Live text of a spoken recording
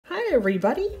Hi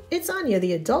everybody, it's Anya,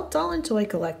 the adult doll and toy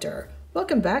collector.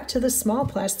 Welcome back to the small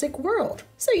plastic world.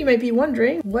 So you might be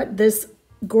wondering what this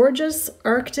gorgeous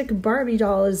Arctic Barbie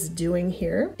doll is doing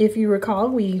here. If you recall,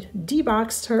 we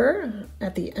deboxed her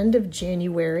at the end of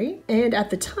January, and at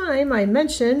the time I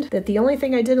mentioned that the only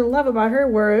thing I didn't love about her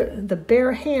were the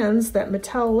bare hands that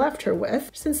Mattel left her with,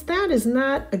 since that is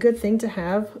not a good thing to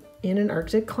have in an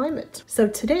Arctic climate. So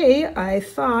today I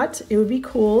thought it would be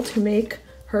cool to make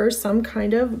her some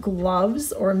kind of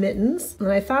gloves or mittens,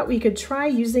 and I thought we could try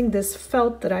using this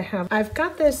felt that I have. I've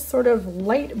got this sort of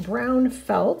light brown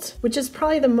felt, which is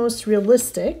probably the most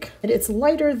realistic. It's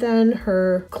lighter than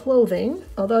her clothing,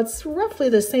 although it's roughly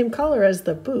the same color as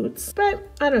the boots, but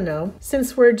I don't know.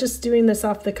 Since we're just doing this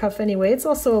off the cuff anyway, it's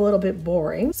also a little bit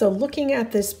boring. So looking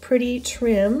at this pretty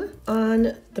trim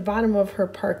on the bottom of her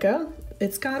parka,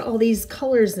 it's got all these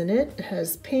colors in it. It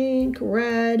has pink,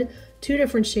 red, 2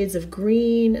 different shades of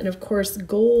green, and of course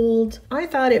gold. I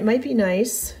thought it might be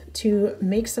nice to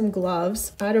make some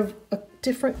gloves out of a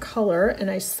different color, and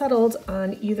I settled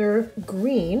on either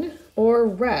green or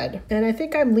red. And I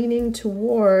think I'm leaning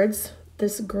towards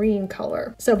this green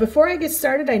color. So before I get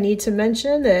started, I need to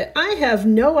mention that I have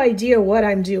no idea what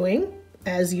I'm doing,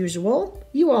 as usual.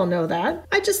 You all know that.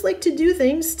 I just like to do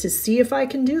things to see if I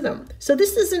can do them. So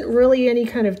this isn't really any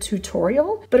kind of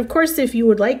tutorial, but of course, if you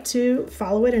would like to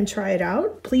follow it and try it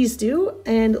out, please do.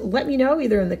 And let me know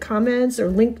either in the comments or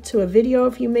link to a video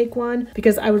if you make one,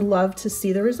 because I would love to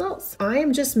see the results. I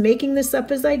am just making this up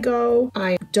as I go.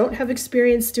 I don't have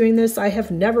experience doing this. I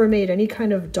have never made any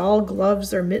kind of doll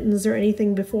gloves or mittens or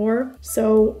anything before.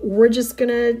 So we're just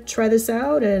gonna try this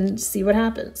out and see what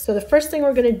happens. So the first thing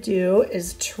we're gonna do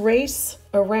is trace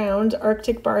around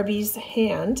Arctic Barbie's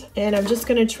hand, and I'm just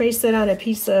going to trace it on a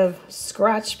piece of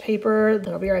scratch paper.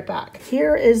 Then I'll be right back.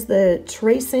 Here is the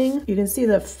tracing. You can see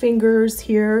the fingers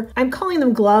here. I'm calling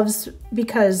them gloves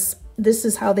because this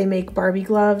is how they make Barbie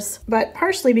gloves, but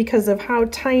partially because of how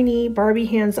tiny Barbie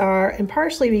hands are, and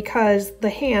partially because the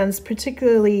hands,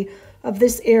 particularly of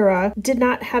this era, did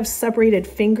not have separated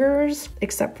fingers,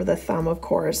 except for the thumb, of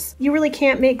course. You really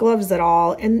can't make gloves at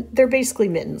all, and they're basically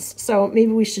mittens, so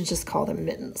maybe we should just call them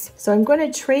mittens. So I'm going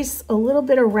to trace a little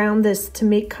bit around this to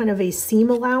make kind of a seam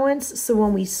allowance, so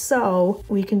when we sew,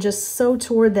 we can just sew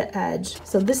toward the edge.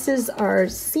 So this is our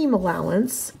seam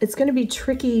allowance. It's going to be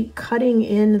tricky cutting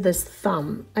in this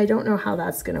thumb. I don't know how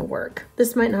that's going to work.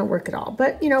 This might not work at all,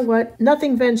 but you know what?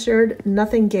 Nothing ventured,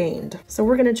 nothing gained. So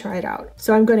we're going to try it out.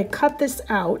 So I'm going to cut this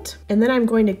out, and then I'm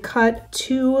going to cut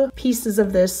 2 pieces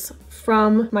of this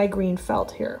from my green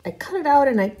felt here. I cut it out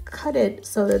and I cut it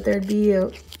so that there'd be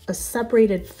a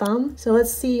separated thumb. So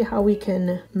let's see how we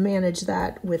can manage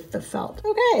that with the felt.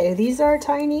 Okay, these are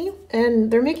tiny and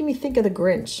they're making me think of the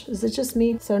Grinch. Is it just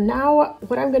me? So now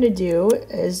what I'm going to do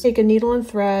is take a needle and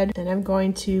thread, and I'm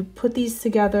going to put these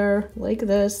together like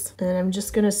this, and I'm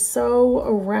just going to sew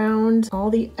around all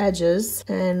the edges,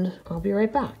 and I'll be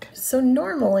right back. So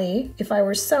normally, if I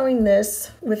were sewing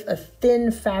this with a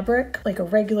thin fabric, like a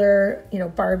regular,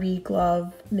 Barbie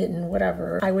glove, mitten,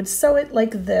 whatever, I would sew it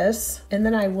like this, and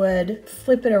then I would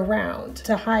flip it around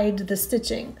to hide the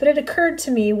stitching. But it occurred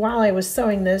to me while I was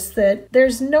sewing this that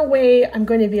there's no way I'm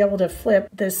going to be able to flip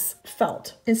this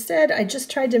felt. Instead, I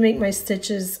just tried to make my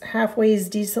stitches halfway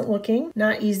decent looking.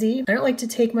 Not easy. I don't like to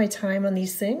take my time on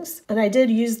these things. And I did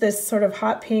use this sort of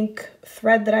hot pink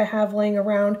thread that I have laying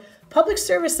around. Public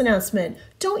service announcement: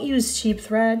 don't use cheap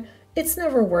thread. It's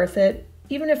never worth it.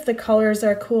 Even if the colors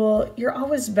are cool, you're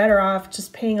always better off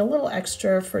just paying a little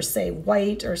extra for, say,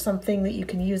 white or something that you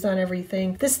can use on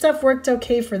everything. This stuff worked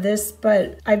okay for this,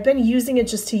 but I've been using it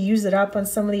just to use it up on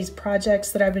some of these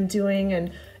projects that I've been doing,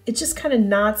 and it just kind of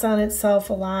knots on itself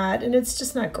a lot, and it's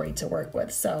just not great to work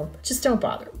with, so just don't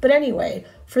bother. But anyway,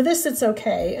 for this it's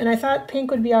okay, and I thought pink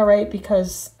would be all right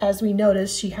because, as we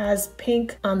noticed, she has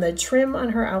pink on the trim on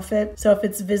her outfit, so if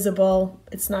it's visible,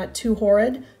 it's not too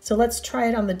horrid. So let's try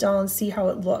it on the doll and see how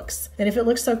it looks. And if it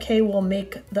looks okay, we'll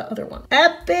make the other one.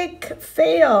 Epic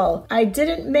fail! I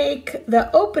didn't make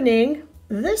the opening,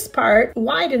 this part,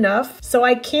 wide enough, so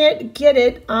I can't get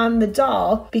it on the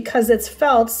doll because it's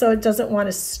felt, so it doesn't want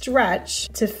to stretch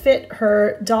to fit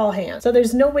her doll hand. So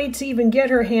there's no way to even get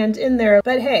her hand in there,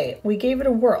 but hey, we gave it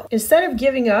a whirl. Instead of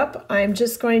giving up, I'm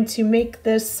just going to make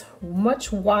this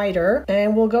much wider,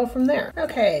 and we'll go from there.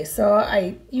 Okay, so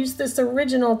I used this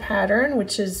original pattern,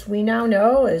 which is, we now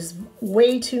know, is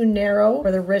way too narrow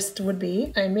where the wrist would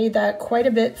be. I made that quite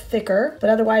a bit thicker, but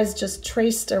otherwise just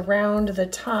traced around the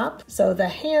top. So the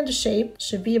hand shape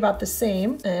should be about the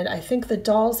same, and I think the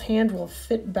doll's hand will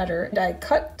fit better. And I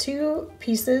cut 2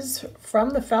 pieces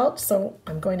from the felt, so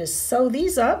I'm going to sew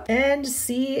these up and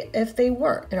see if they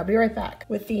work, and I'll be right back.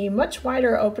 With the much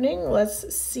wider opening,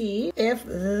 let's see if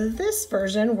this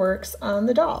version works on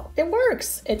the doll. It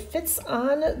works. It fits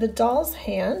on the doll's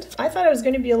hand. I thought it was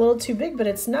going to be a little too big, but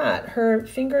it's not. Her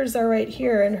fingers are right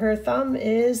here and her thumb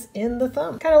is in the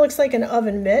thumb. Kind of looks like an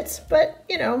oven mitt, but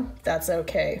you know, that's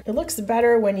okay. It looks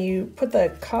better when you put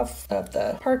the cuff of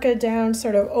the parka down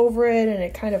sort of over it and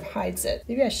it kind of hides it.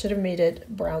 Maybe I should have made it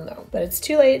brown though, but it's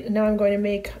too late. Now I'm going to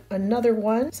make another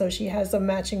one so she has a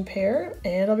matching pair,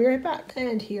 and I'll be right back.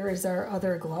 And here is our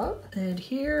other glove, and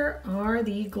here are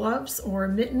the gloves or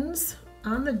mittens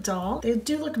on the doll. They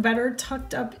do look better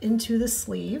tucked up into the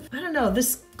sleeve. I don't know,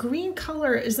 this green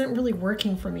color isn't really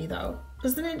working for me though.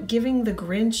 Isn't it giving the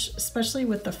Grinch, especially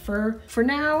with the fur? For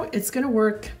now, it's gonna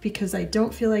work because I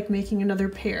don't feel like making another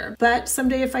pair. But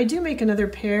someday if I do make another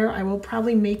pair, I will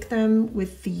probably make them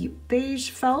with the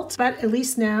beige felt. But at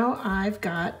least now I've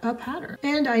got a pattern.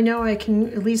 And I know I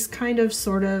can at least kind of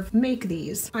sort of make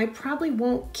these. I probably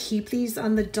won't keep these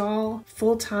on the doll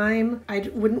full time.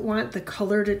 I wouldn't want the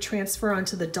color to transfer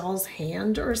onto the doll's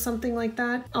hand or something like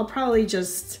that. I'll probably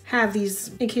just have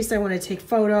these in case I wanna take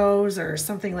photos or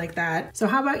something like that. So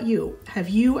how about you? Have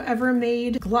you ever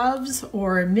made gloves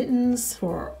or mittens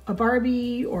for a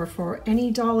Barbie or for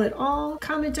any doll at all?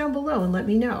 Comment down below and let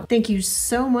me know. Thank you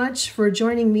so much for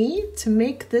joining me to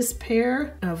make this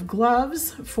pair of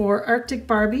gloves for Arctic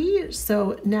Barbie,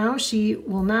 so now she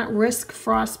will not risk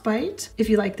frostbite. If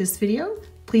you like this video,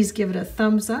 please give it a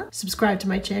thumbs up. Subscribe to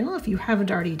my channel if you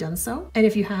haven't already done so. And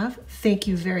if you have, thank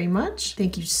you very much.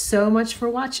 Thank you so much for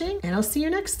watching, and I'll see you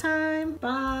next time.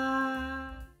 Bye.